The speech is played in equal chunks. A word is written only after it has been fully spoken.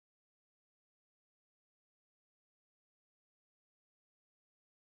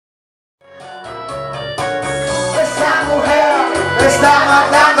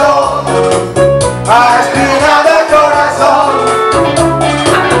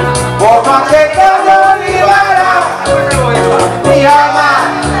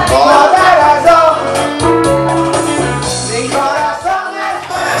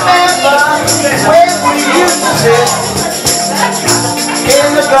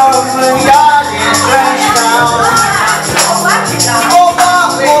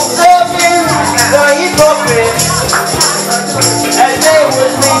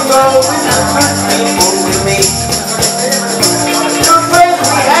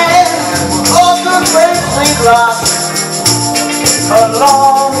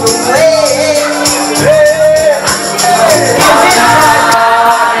Along the way,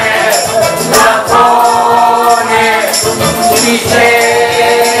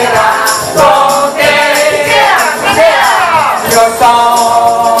 sera con te, io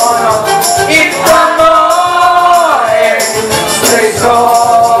sono il tuo amore, sei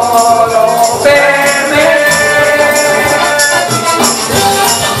solo per me.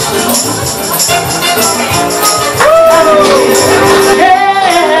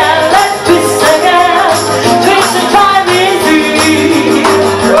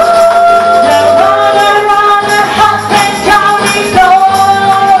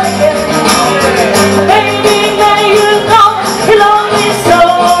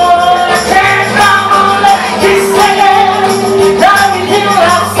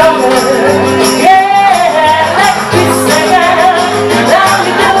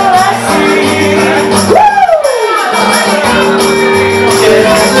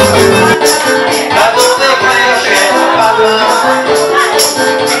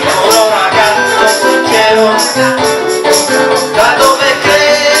 Da dove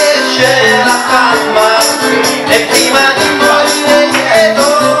cresce la calma e prima di morire chiedo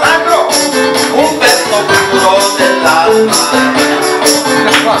un pezzo puro dell'alma.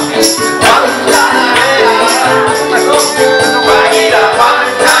 Guantanamera,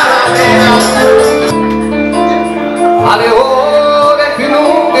 Guantanamera, alle ore più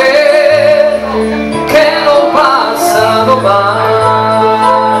lunghe che non passano mai.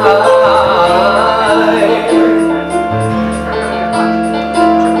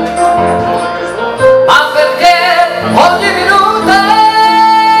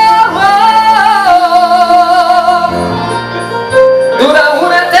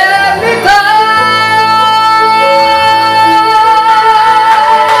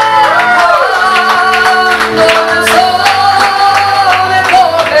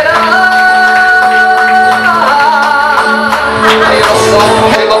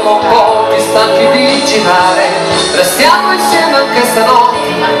 Restiamo insieme anche stanotte,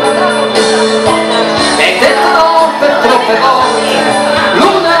 mi hai detto no per troppe volte,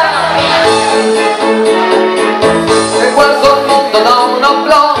 luna, e guardo il mondo da un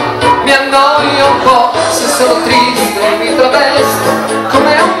oblò, mi annoio un po', se sono triste mi travesto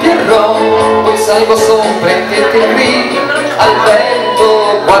come un Pierrot, poi salgo sopra e ti grido al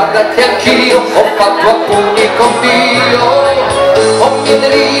vento, guarda che anch'io ho fatto a pugni con Dio, ho mio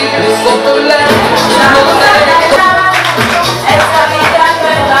delirio sotto il letto, non è esta vida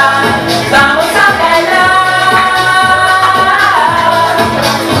nueva, vamos a bailar.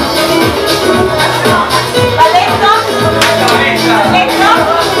 Balletto? Balletto?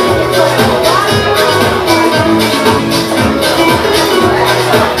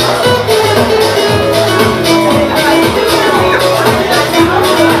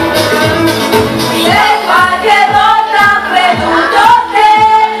 Se qualche volta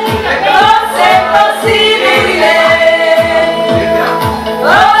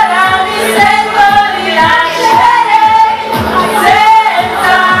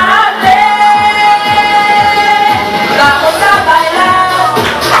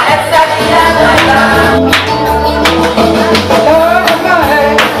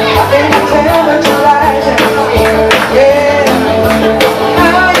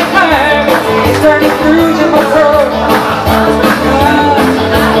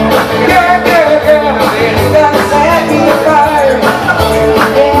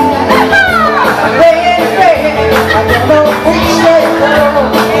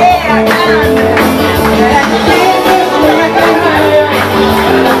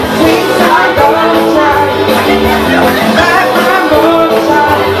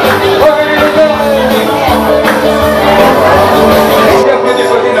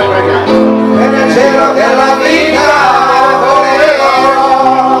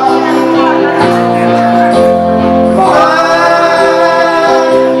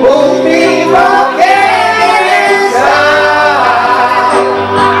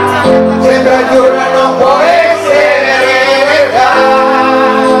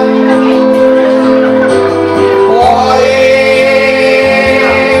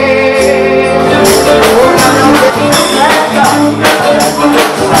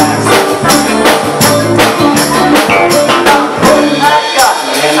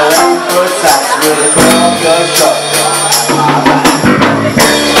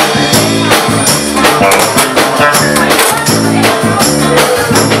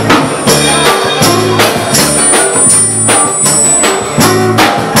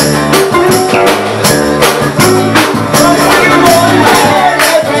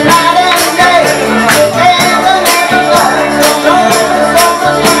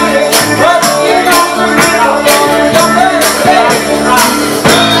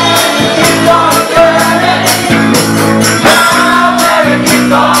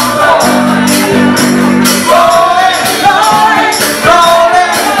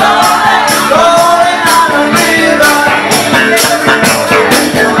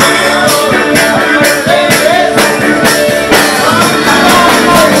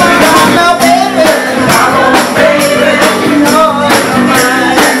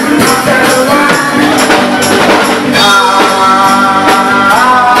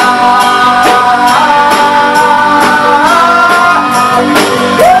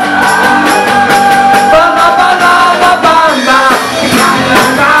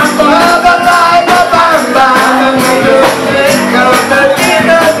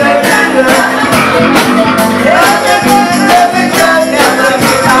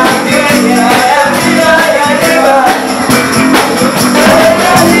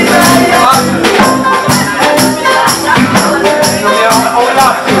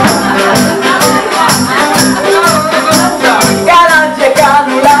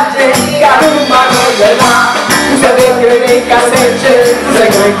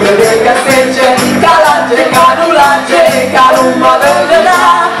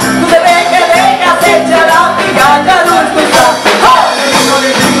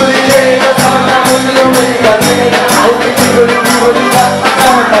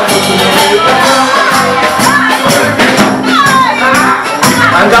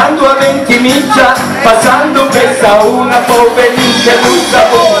che puzza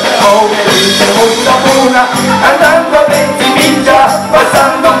buona, oh che puzza buona, andando a 20 miglia,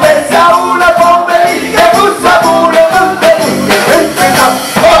 passando per Saula, pomeri, che puzza buona, non te ne frega,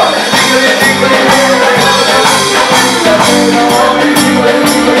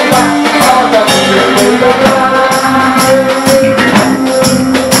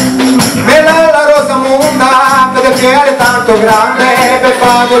 Vela la rosa monda, per piacere tanto grande, per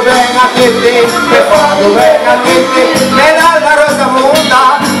farlo bene a te, per farlo bene a te, Vela la